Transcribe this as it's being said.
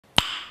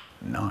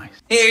Nice.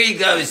 Here you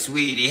go,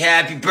 sweetie.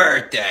 Happy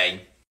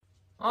birthday.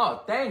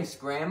 Oh, thanks,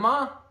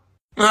 Grandma.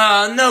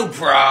 Oh, no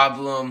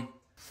problem.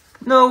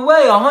 No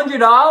way,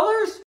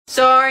 $100?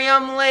 Sorry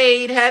I'm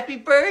late. Happy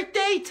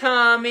birthday,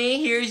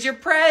 Tommy. Here's your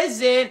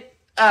present.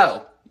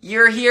 Oh,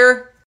 you're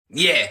here?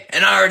 Yeah,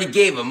 and I already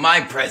gave him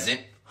my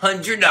present.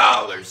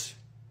 $100.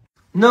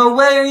 No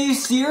way, are you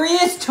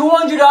serious?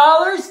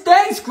 $200?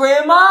 Thanks,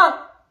 Grandma.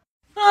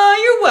 Oh,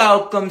 you're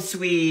welcome,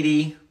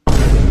 sweetie.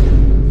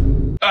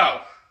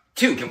 Oh,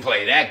 two can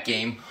play that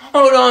game.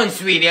 Hold on,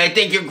 sweetie. I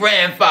think your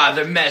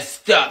grandfather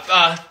messed up.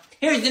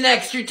 Here's an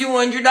extra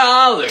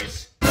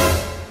 $200.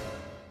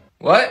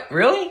 What?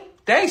 Really?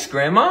 Thanks,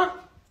 Grandma.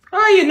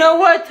 Oh, you know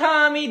what,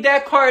 Tommy?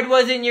 That card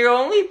wasn't your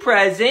only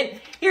present.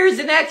 Here's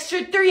an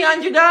extra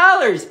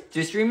 $300.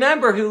 Just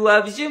remember who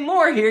loves you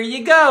more. Here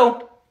you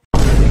go.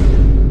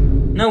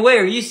 No way,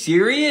 are you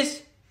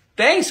serious?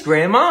 Thanks,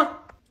 Grandma.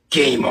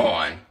 Game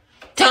on.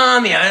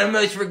 Tommy, I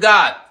almost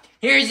forgot.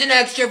 Here's an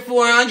extra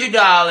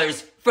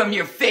 $400 from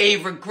your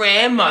favorite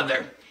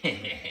grandmother.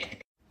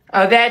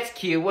 Oh, that's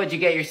cute. What'd you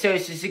get your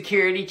Social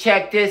Security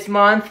check this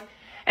month?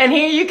 And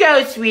here you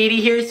go,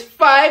 sweetie. Here's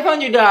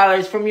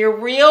 $500 from your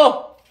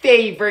real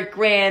favorite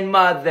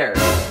grandmother.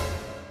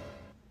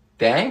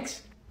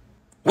 Thanks.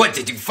 What,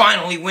 did you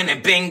finally win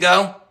at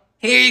bingo?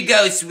 Here you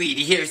go,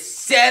 sweetie. Here's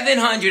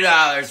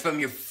 $700 from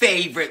your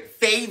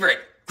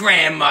favorite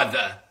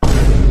grandmother.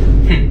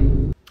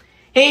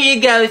 Here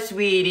you go,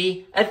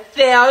 sweetie.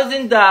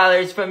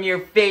 $1,000 from your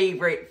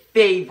favorite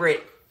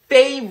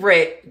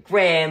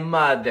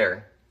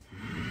grandmother.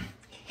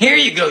 Here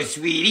you go,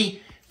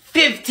 sweetie.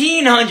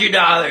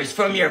 $1,500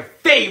 from your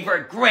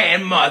favorite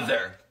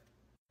grandmother.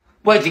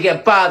 What'd you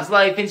get, Bob's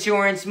life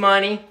insurance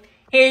money?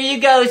 Here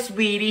you go,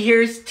 sweetie.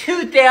 Here's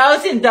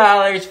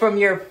 $2,000 from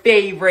your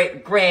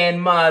favorite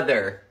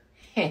grandmother.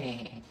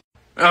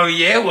 Oh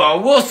yeah?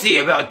 Well, we'll see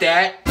about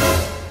that.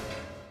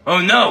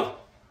 Oh no,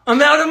 I'm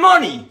out of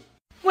money.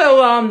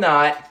 Well, I'm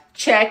not.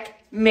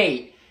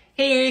 Checkmate.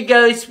 Here you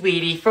go,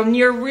 sweetie, from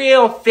your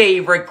real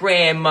favorite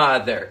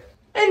grandmother.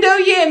 And oh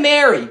yeah,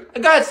 Mary, I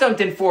got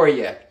something for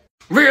you.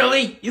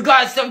 Really? You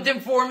got something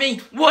for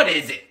me? What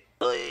is it?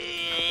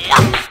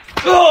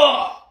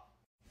 Ugh!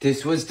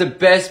 This was the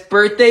best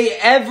birthday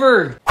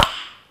ever.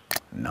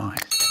 Nice.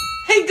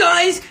 Hey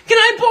guys, can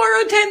I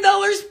borrow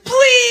 $10,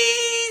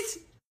 please?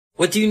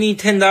 What do you need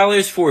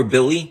 $10 for,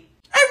 Billy?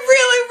 I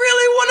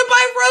really want to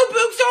buy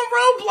Robux on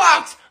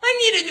Roblox. I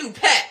need a new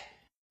pet.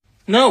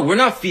 No, we're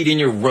not feeding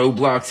your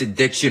Roblox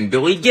addiction,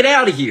 Billy. Get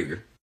out of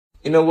here.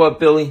 You know what,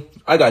 Billy?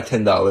 I got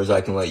 $10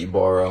 I can let you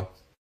borrow.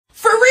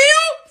 For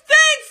real?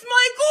 Thanks,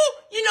 Michael.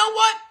 You know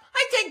what?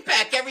 I take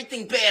back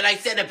everything bad I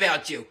said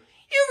about you.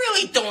 You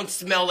really don't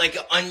smell like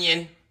an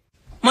onion.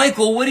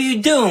 Michael, what are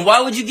you doing?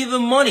 Why would you give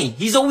him money?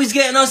 He's always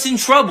getting us in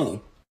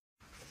trouble.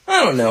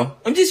 I don't know.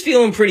 I'm just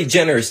feeling pretty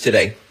generous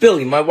today.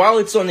 Billy, my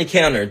wallet's on the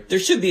counter. There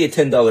should be a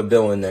 $10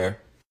 bill in there.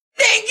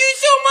 Thank you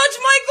so much,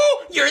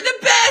 Michael. You're the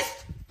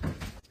best.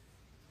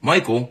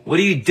 Michael, what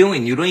are you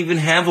doing? You don't even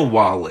have a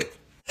wallet.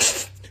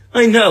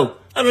 I know.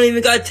 I don't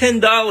even got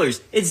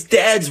 $10. It's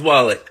Dad's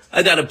wallet.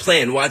 I got a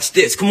plan. Watch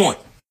this. Come on.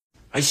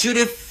 I should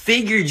have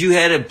figured you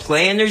had a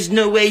plan. There's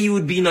no way you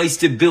would be nice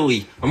to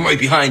Billy. I'm right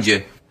behind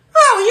you.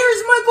 Oh,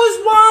 here's Michael's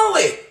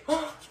wallet.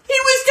 He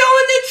was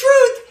telling the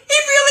truth. He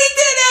really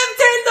did have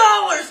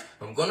 $10.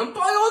 I'm gonna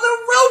buy all the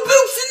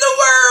ROBUX in the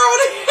world.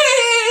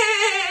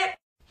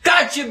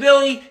 Gotcha,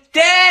 Billy.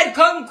 Dad,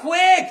 come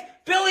quick.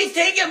 Billy's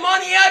taking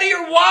money out of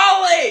your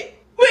wallet.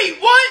 Wait,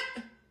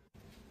 what?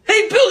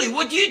 Hey, Billy,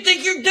 what do you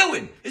think you're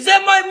doing? Is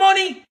that my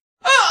money?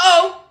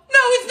 Uh-oh. No,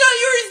 it's not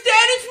yours,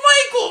 Dad. It's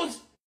Michael's.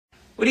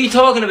 What are you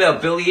talking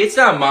about, Billy? It's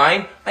not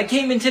mine. I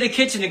came into the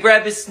kitchen to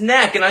grab a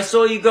snack and I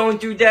saw you going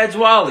through Dad's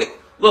wallet.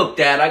 Look,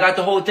 Dad, I got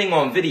the whole thing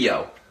on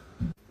video.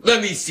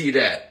 Let me see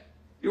that.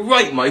 You're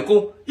right,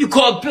 Michael. You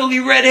caught Billy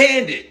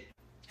red-handed.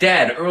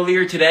 Dad,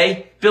 earlier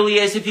today, Billy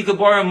asked if he could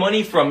borrow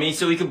money from me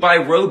so he could buy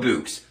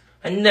ROBUX.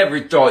 I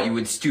never thought you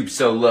would stoop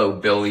so low,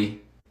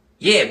 Billy.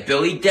 Yeah,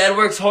 Billy, Dad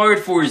works hard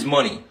for his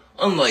money.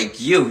 Unlike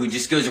you, who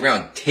just goes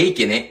around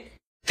taking it.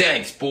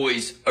 Thanks,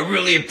 boys. I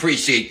really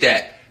appreciate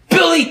that.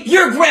 Billy,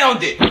 you're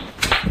grounded! Ouch!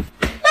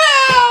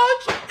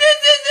 This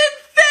isn't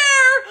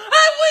fair!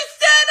 I was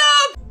set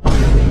up!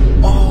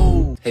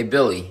 Oh! Hey,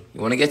 Billy,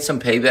 you want to get some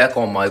payback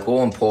on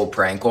Michael and pull a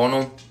prank on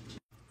him?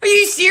 Are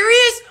you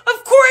serious?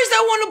 Of course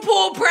I want to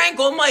pull a prank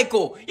on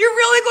Michael. You're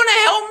really going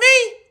to help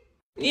me?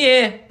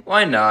 Yeah,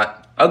 why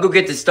not? I'll go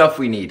get the stuff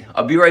we need.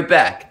 I'll be right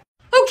back.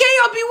 Okay,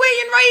 I'll be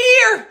waiting right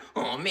here.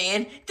 Oh,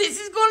 man, this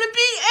is going to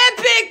be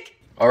epic.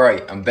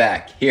 Alright, I'm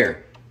back.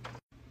 Here.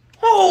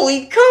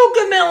 Holy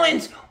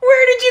cocomelons!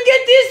 Where did you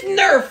get this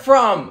Nerf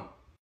from?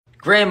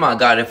 Grandma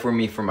got it for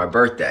me for my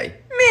birthday.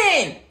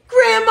 Man,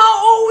 Grandma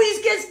always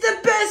gets the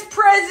best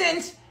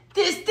presents.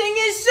 This thing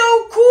is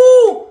so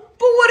cool.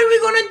 But what are we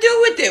going to do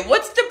with it?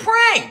 What's the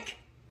prank?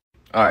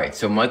 Alright,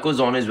 so Michael's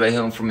on his way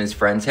home from his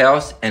friend's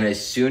house, and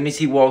as soon as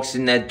he walks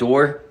in that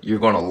door, you're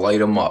going to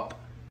light him up.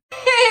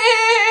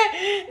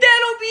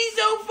 That'll be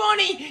so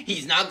funny.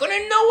 He's not going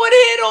to know what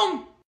hit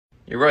him.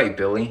 You're right,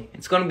 Billy.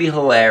 It's gonna be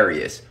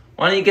hilarious.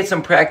 Why don't you get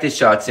some practice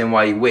shots in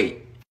while you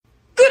wait?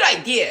 Good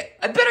idea.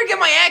 I better get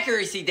my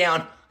accuracy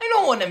down. I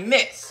don't want to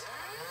miss.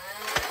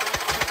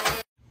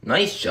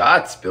 Nice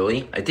shots,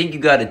 Billy. I think you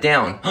got it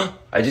down.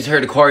 I just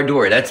heard a car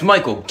door. That's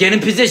Michael. Get in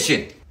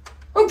position.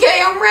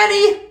 Okay, I'm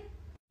ready.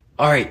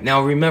 Alright,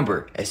 now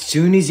remember, as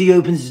soon as he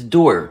opens the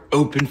door,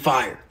 open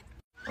fire.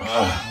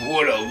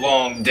 What a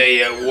long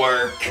day at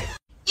work.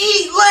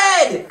 Eat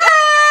lead!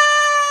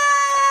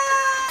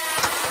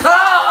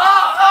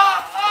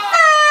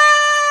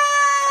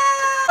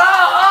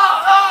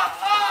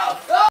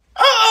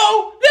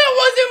 Uh-oh! That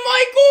wasn't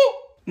Michael!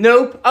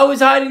 Nope, I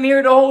was hiding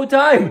here the whole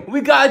time.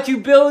 We got you,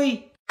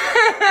 Billy.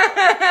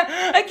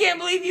 I can't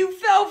believe you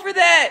fell for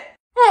that.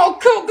 Oh,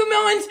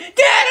 Cocomelons!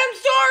 Dad, I'm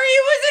sorry!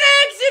 It was an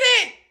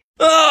accident!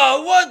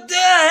 Oh, what the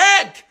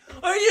heck?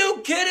 Are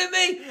you kidding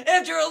me?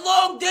 After a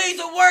long days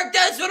of work,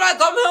 that's what I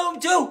come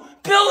home to.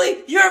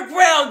 Billy, you're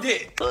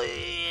grounded.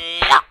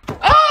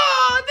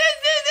 Oh, this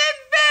isn't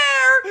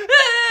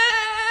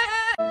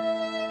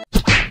fair.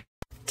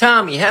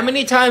 Tommy, how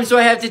many times do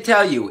I have to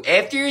tell you?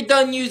 After you're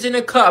done using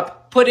a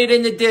cup, put it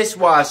in the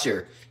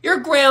dishwasher. You're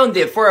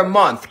grounded for a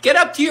month. Get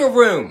up to your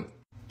room.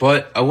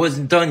 But I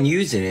wasn't done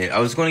using it. I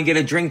was going to get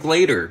a drink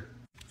later.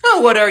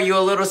 Oh, what are you, a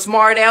little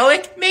smart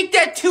aleck? Make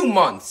that 2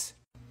 months.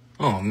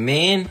 Oh,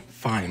 man.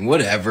 Fine,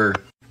 whatever.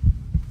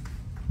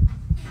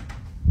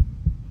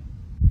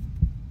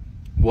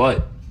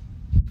 What?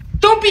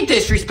 Don't be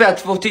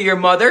disrespectful to your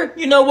mother.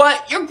 You know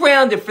what? You're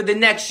grounded for the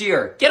next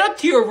year. Get up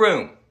to your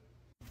room.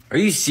 Are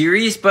you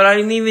serious? But I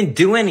didn't even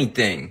do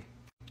anything.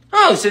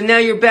 Oh, so now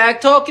you're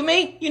back talking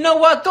me? You know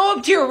what? Go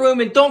up to your room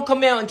and don't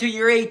come out until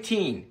you're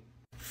 18.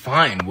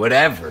 Fine,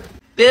 whatever.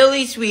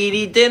 Billy,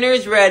 sweetie,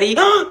 dinner's ready.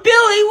 Billy,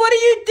 what are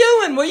you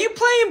doing? Were you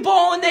playing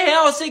ball in the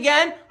house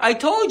again? I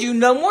told you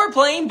no more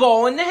playing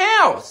ball in the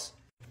house.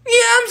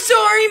 Yeah, I'm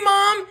sorry,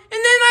 Mom. And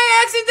then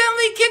I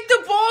accidentally kicked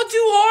the ball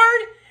too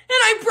hard,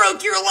 and I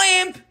broke your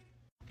lamp.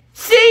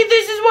 See,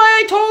 this is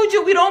why I told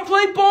you we don't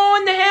play ball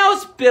in the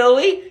house,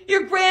 Billy.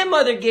 Your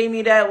grandmother gave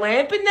me that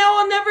lamp, and now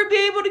I'll never be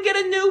able to get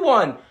a new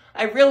one.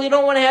 I really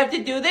don't want to have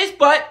to do this,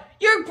 but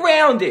you're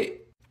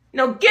grounded.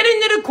 Now get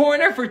into the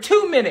corner for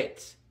 2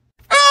 minutes.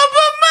 Oh,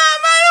 but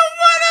Mom, I don't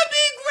want to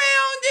be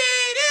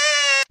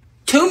grounded.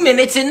 2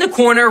 minutes in the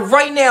corner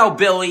right now,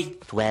 Billy.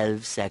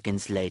 12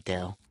 seconds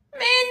later. Man,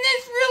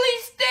 this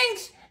really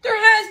stinks. There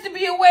has to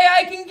be a way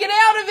I can get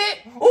out of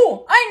it.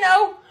 Oh, I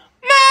know.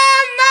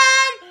 Mom,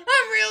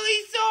 I'm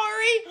really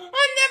sorry.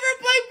 I'll never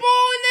play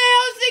ball in the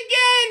house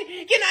again.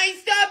 Can I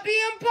stop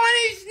being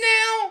punished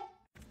now?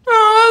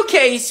 Oh,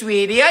 okay,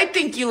 sweetie. I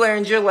think you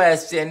learned your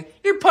lesson.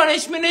 Your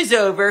punishment is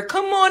over.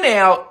 Come on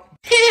out.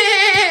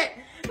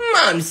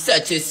 Mom's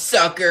such a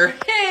sucker.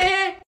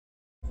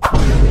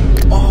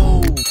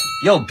 Oh.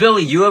 Yo,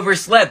 Billy, you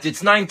overslept.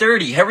 It's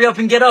 9:30. Hurry up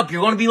and get up.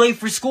 You're going to be late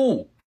for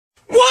school.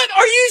 What?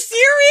 Are you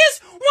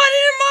serious? Why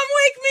didn't Mom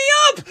wake me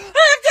up?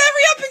 I have to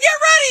hurry up and get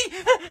ready.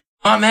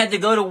 Mom had to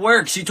go to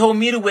work. She told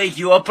me to wake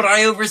you up, but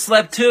I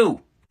overslept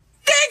too.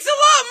 Thanks a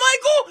lot,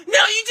 Michael.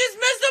 Now you just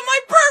messed up my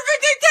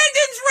perfect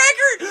attendance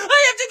record. I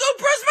have to go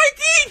brush my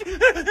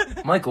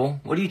teeth. Michael,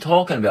 what are you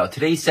talking about?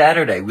 Today's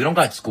Saturday. We don't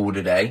got school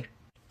today.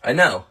 I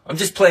know. I'm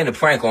just playing a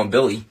prank on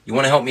Billy. You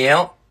want to help me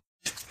out?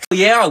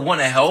 Yeah, I want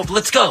to help.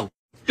 Let's go.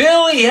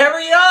 Billy,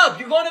 hurry up.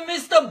 You're going to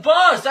miss the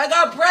bus. I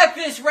got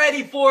breakfast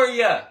ready for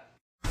you.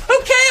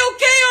 Okay,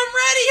 I'm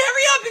ready.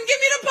 Hurry up and give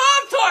me the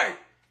Pop-Tart.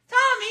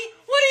 Tommy,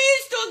 what are you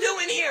still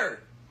doing here?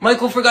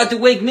 Michael forgot to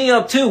wake me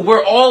up too.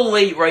 We're all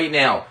late right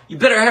now. You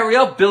better hurry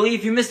up, Billy.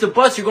 If you miss the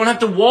bus, you're going to have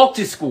to walk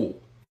to school.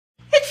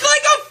 It's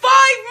like a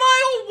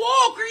 5-mile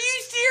walk. Are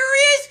you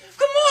serious?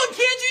 Come on,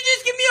 can't you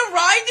just give me a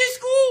ride to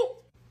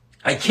school?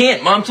 I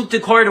can't. Mom took the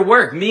car to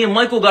work. Me and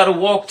Michael got to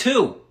walk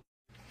too.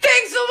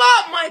 Thanks a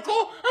lot,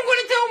 Michael. I'm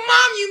going to tell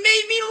Mom you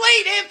made me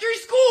late after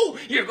school.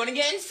 You're going to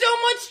get in so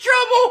much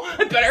trouble.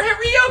 I better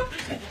hurry up.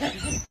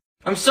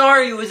 I'm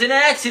sorry. It was an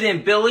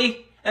accident,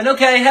 Billy. And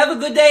okay, have a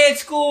good day at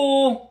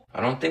school. I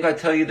don't think I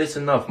tell you this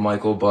enough,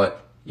 Michael,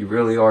 but you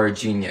really are a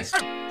genius.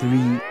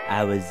 3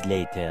 hours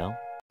later.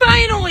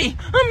 Finally,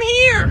 I'm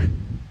here.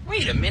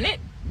 Wait a minute.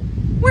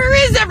 Where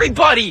is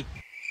everybody?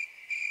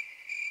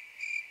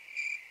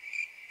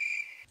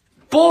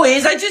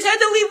 Boys, I just had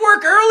to leave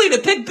work early to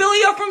pick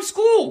Billy up from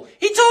school.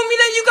 He told me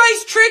that you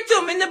guys tricked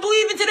him into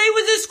believing today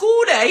was a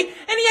school day,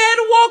 and he had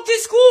to walk to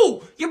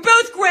school. You're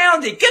both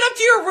grounded. Get up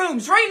to your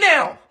rooms right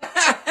now.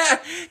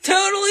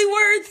 Totally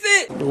worth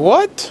it.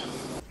 What?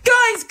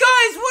 Guys,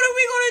 what are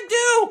we gonna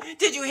do?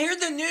 Did you hear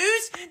the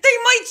news? They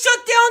might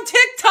shut down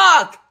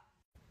TikTok.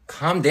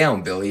 Calm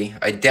down, Billy.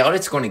 I doubt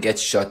it's going to get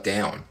shut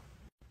down.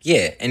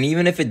 Yeah, and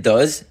even if it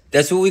does,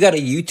 that's what we got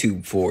a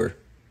YouTube for.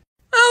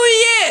 Oh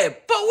yeah,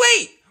 but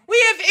wait. We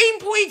have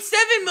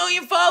 8.7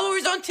 million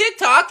followers on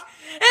TikTok,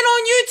 and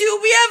on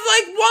YouTube we have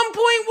like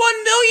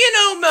 1.1 million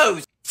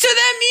almost. So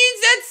that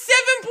means that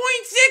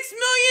 7.6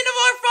 million of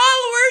our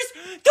followers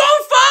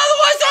don't follow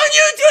us on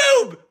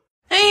YouTube!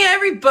 Hey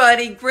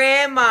everybody,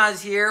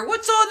 Grandma's here.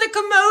 What's all the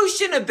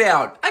commotion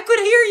about? I could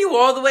hear you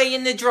all the way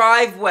in the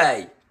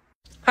driveway.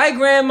 Hi,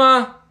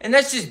 Grandma. And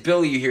that's just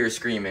Billy you hear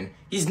screaming.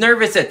 He's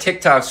nervous that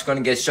TikTok's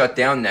gonna get shut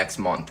down next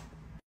month.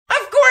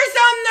 Of course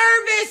I'm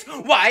nervous!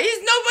 Why is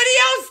nobody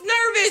else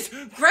nervous?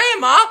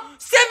 Grandma,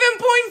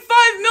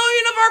 7.5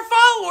 million of our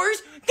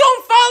followers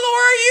don't follow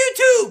our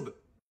YouTube!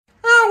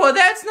 Oh, well,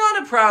 that's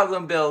not a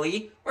problem,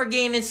 Billy. We're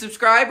gaining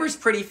subscribers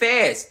pretty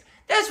fast.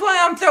 That's why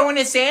I'm throwing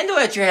a sandal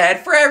at your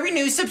head for every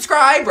new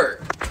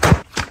subscriber.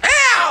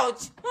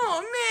 Ouch!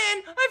 Oh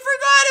man, I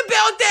forgot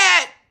about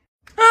that!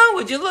 Oh,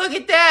 would you look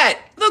at that?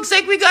 Looks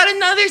like we got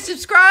another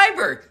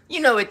subscriber.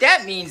 You know what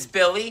that means,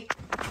 Billy.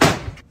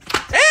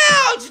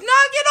 Ouch!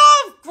 Knock it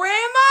off,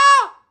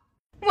 Grandma!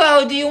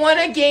 Well, do you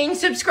want to gain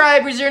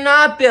subscribers or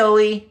not,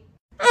 Billy?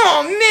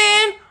 Oh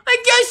man, I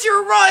guess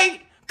you're right.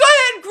 Go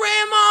ahead,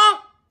 Grandma.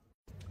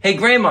 Hey,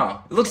 Grandma,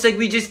 it looks like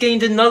we just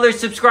gained another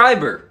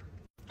subscriber.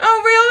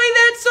 Oh, really?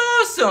 That's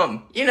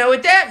awesome. You know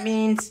what that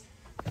means.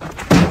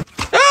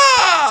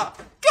 Ah!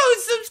 Go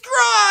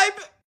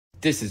subscribe!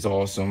 This is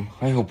awesome.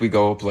 I hope we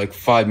go up like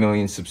 5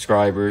 million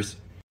subscribers.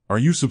 Are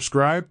you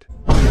subscribed?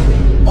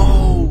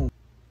 Oh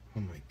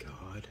my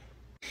God.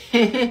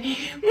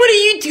 What are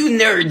you two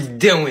nerds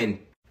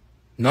doing?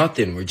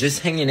 Nothing. We're just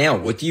hanging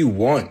out. What do you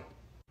want?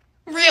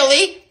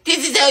 Really?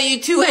 This is how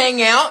you two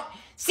hang out?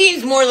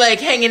 Seems more like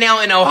hanging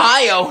out in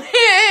Ohio.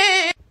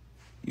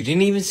 You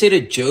didn't even say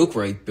the joke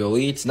right,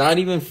 Billy. It's not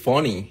even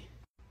funny.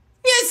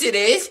 Yes, it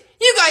is.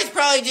 You guys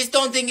probably just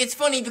don't think it's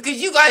funny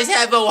because you guys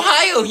have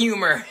Ohio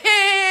humor.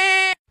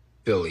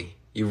 Billy,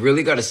 you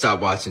really gotta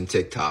stop watching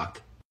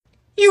TikTok.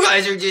 You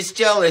guys are just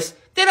jealous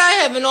that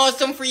I have an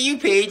awesome For You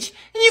page,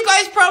 and you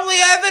guys probably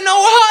have an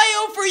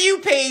Ohio For You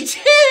page.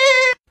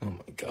 Oh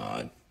my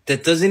God.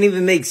 That doesn't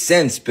even make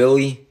sense,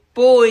 Billy.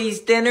 Boys,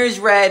 dinner's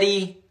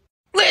ready.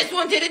 Last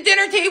one to the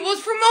dinner tables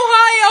from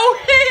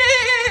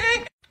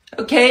Ohio.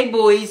 Okay,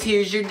 boys,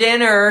 here's your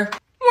dinner.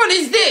 What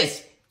is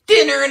this?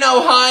 Dinner in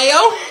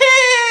Ohio?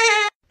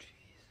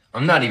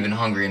 I'm not even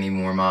hungry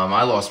anymore, Mom.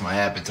 I lost my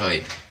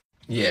appetite.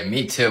 Yeah,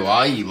 me too.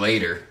 I'll eat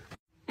later.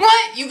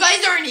 What? You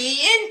guys aren't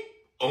eating?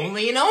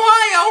 Only in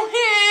Ohio.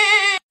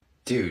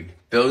 Dude,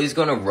 Billy's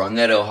gonna run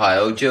that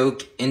Ohio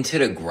joke into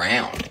the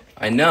ground.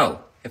 I know.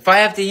 If I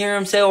have to hear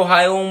him say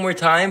Ohio one more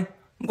time,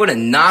 I'm gonna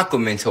knock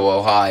him into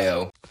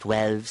Ohio.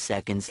 12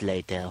 seconds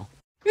later.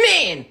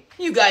 Man,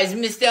 you guys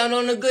missed out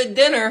on a good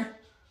dinner.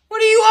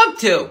 What are you up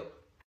to?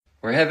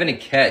 We're having a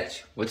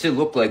catch. What's it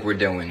look like we're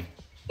doing?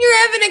 You're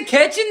having a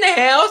catch in the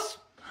house?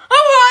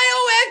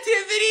 Ohio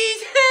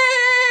activities.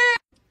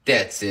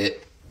 That's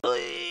it.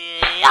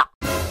 Ah!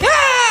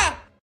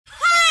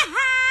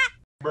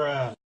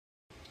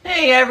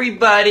 Hey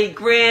everybody,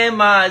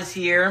 Grandma's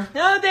here.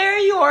 Oh, there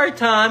you are,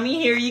 Tommy.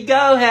 Here you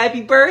go.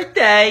 Happy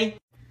birthday.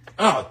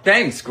 Oh,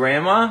 thanks,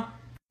 Grandma.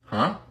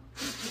 Huh?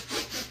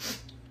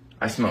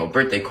 I smell a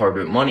birthday card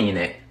with money in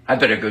it. I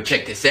better go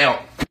check this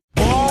out.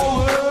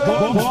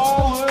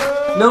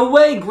 No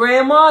way,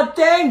 Grandma.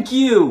 Thank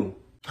you.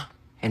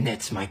 And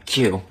that's my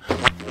cue.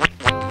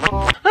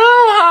 Oh,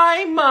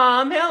 hi,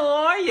 Mom. How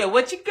are you?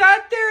 What you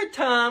got there,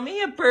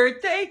 Tommy? A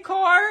birthday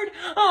card?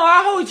 Oh,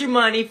 I'll hold your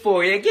money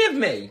for you. Give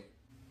me.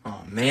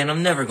 Oh, man,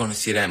 I'm never going to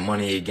see that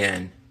money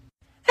again.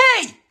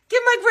 Hey,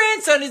 give my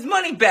grandson his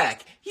money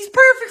back. He's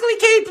perfectly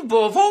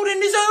capable of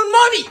holding his own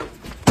money.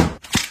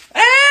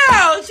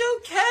 Ouch,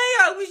 okay.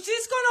 I was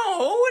just going to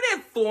hold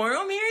it for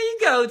him. Here you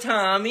go,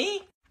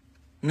 Tommy.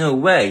 No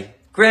way.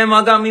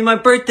 Grandma got me my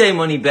birthday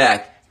money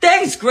back.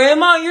 Thanks,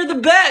 Grandma. You're the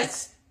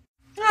best.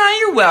 Oh,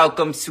 you're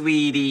welcome,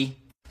 sweetie.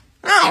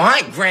 Oh,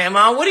 hi,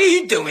 Grandma. What are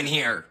you doing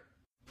here?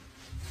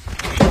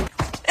 Ouch!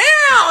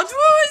 What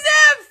was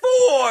that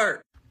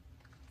for?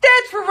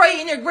 That's for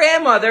writing your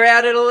grandmother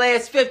out of the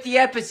last 50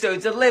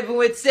 episodes of Living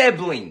with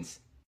Siblings.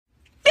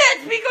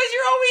 That's because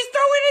you're always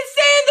throwing a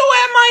sandal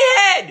at my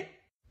head.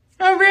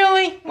 Oh,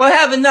 really? We'll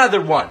have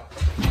another one.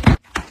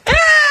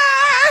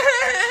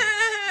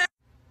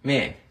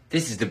 Man,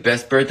 this is the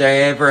best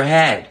birthday I ever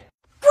had.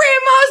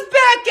 Grandma's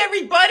back,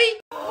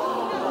 everybody.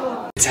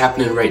 It's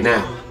happening right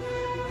now.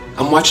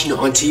 I'm watching it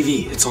on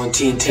TV. It's on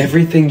TNT.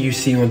 Everything you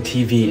see on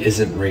TV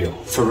isn't real.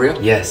 For real?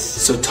 Yes.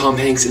 So Tom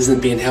Hanks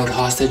isn't being held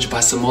hostage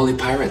by Somali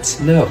pirates?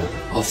 No.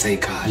 Oh,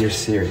 thank God. You're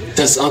serious.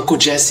 Does Uncle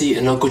Jesse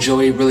and Uncle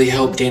Joey really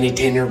help Danny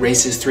Tanner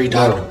raise his 3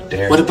 daughters? No,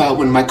 Darren. What about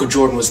when Michael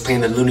Jordan was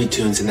playing the Looney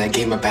Tunes in that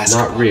game of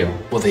basketball? Not real.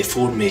 Well, they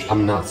fooled me.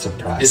 I'm not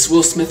surprised. Is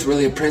Will Smith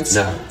really a prince?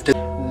 No.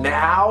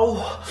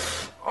 Now,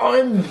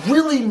 I'm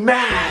really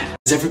mad.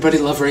 Does everybody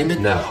love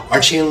Raymond? No.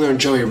 Are Chandler and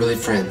Joey really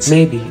friends?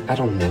 Maybe. I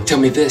don't know. Tell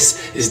me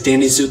this, is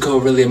Danny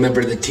Zuko really a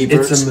member of the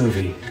T-Birds? It's a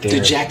movie, Darren.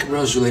 Did Jack and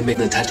Rose really make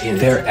the Titanic?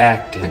 They're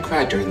acting. I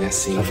cried during that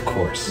scene. Of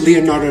course.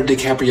 Leonardo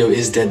DiCaprio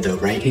is dead though,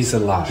 right? He's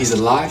alive. He's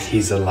alive?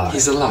 He's alive.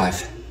 He's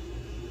alive.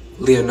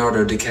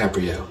 Leonardo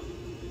DiCaprio.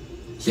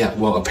 Yeah,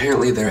 well,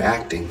 apparently they're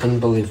acting.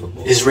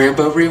 Unbelievable. Is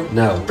Rambo real?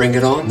 No. Bring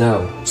it on?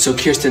 No. So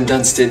Kirsten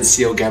Dunst didn't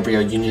steal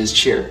Gabrielle Union's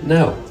cheer?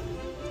 No.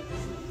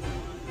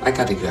 I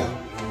gotta go.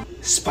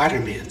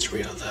 Spider-Man's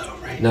real though,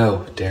 right?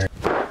 No, Darren.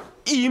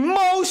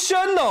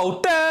 Emotional,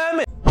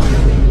 damn it.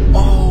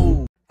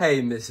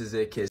 Hey, Mrs.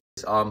 Ickis.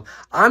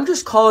 I'm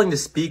just calling to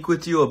speak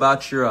with you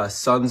about your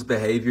son's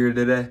behavior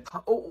today.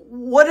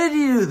 What did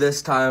he do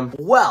this time?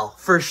 Well,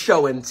 for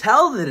show and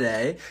tell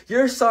today,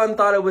 your son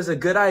thought it was a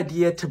good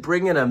idea to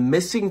bring in a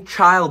missing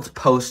child's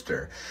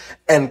poster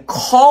and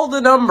call the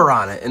number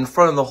on it in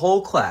front of the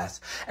whole class.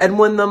 And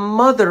when the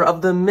mother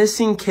of the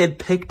missing kid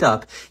picked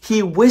up,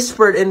 he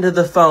whispered into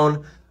the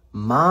phone,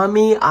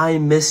 "Mommy, I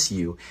miss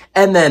you,"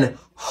 and then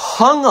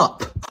hung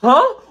up.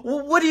 Huh?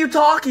 What are you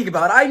talking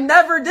about? I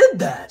never did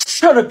that.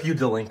 Shut up, you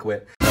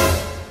delinquent.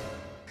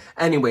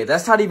 Anyway,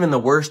 that's not even the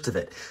worst of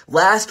it.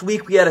 Last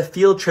week we had a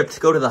field trip to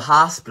go to the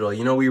hospital.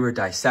 You know, we were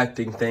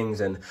dissecting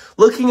things and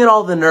looking at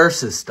all the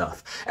nurses'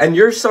 stuff. And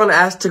your son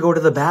asked to go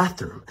to the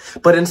bathroom.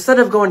 But instead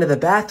of going to the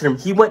bathroom,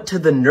 he went to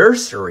the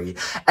nursery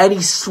and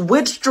he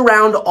switched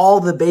around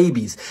all the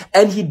babies.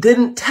 And he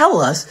didn't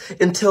tell us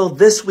until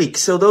this week.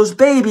 So those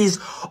babies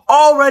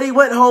already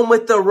went home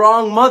with the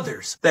wrong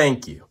mothers.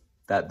 Thank you.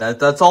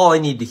 That's all I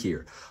need to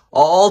hear.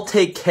 I'll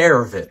take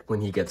care of it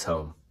when he gets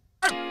home.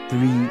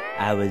 3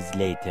 hours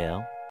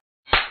later.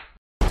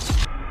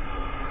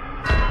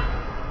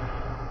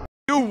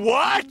 You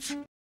what?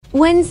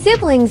 When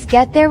siblings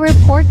get their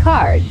report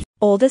cards.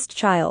 Oldest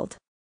child.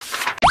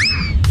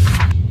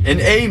 An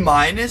A-?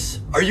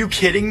 Are you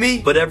kidding me?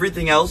 But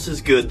everything else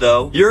is good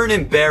though. You're an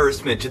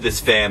embarrassment to this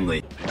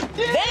family.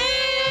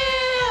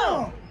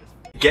 Damn!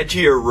 Get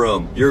to your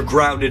room. You're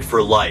grounded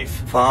for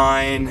life.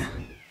 Fine.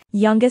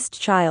 Youngest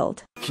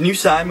child. Can you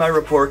sign my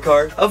report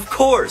card? Of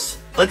course.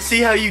 Let's see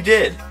how you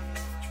did.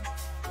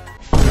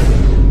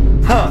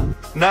 Huh,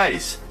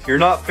 nice. You're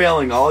not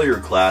failing all your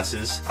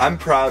classes. I'm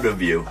proud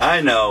of you.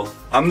 I know.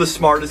 I'm the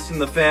smartest in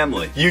the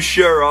family. You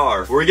sure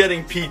are. We're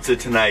getting pizza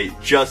tonight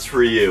just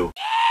for you.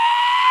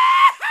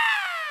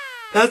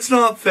 That's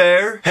not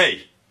fair.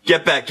 Hey,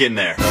 get back in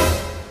there.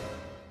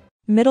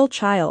 Middle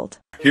child.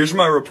 Here's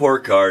my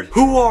report card.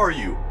 Who are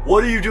you?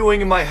 What are you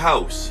doing in my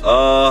house?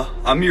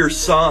 I'm your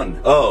son.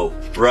 Oh,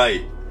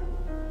 right.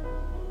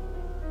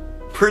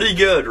 Pretty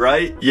good,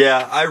 right?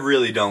 Yeah, I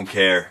really don't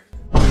care.